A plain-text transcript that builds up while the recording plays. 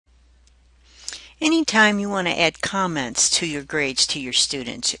Anytime you want to add comments to your grades to your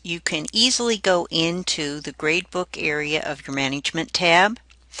students, you can easily go into the gradebook area of your management tab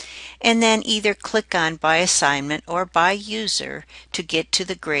and then either click on by assignment or by user to get to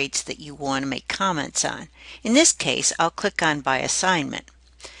the grades that you want to make comments on. In this case, I'll click on by assignment.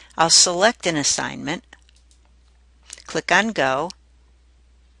 I'll select an assignment, click on go,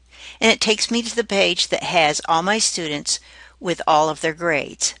 and it takes me to the page that has all my students with all of their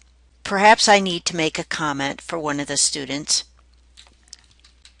grades. Perhaps I need to make a comment for one of the students.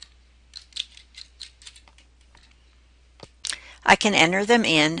 I can enter them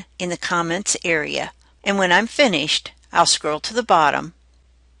in the comments area, and when I'm finished, I'll scroll to the bottom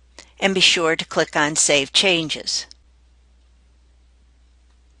and be sure to click on Save Changes.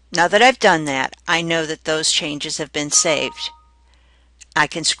 Now that I've done that, I know that those changes have been saved. I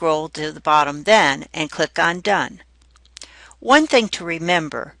can scroll to the bottom then and click on Done. One thing to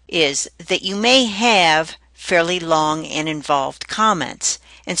remember is that you may have fairly long and involved comments,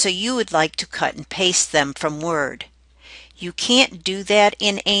 and so you would like to cut and paste them from Word. You can't do that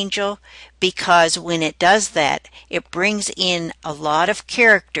in Angel because when it does that, it brings in a lot of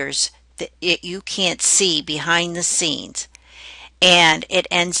characters that you can't see behind the scenes, and it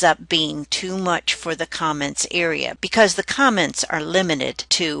ends up being too much for the comments area because the comments are limited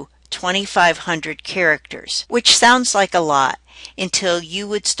to 2,500 characters, which sounds like a lot until you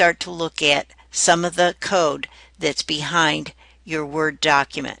would start to look at some of the code that's behind your Word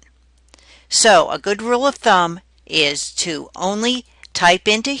document. So a good rule of thumb is to only type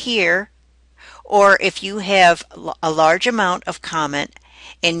into here, or if you have a large amount of comment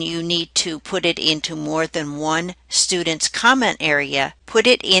and you need to put it into more than one student's comment area, put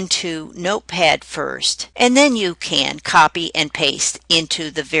it into Notepad first, and then you can copy and paste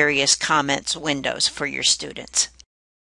into the various comments windows for your students.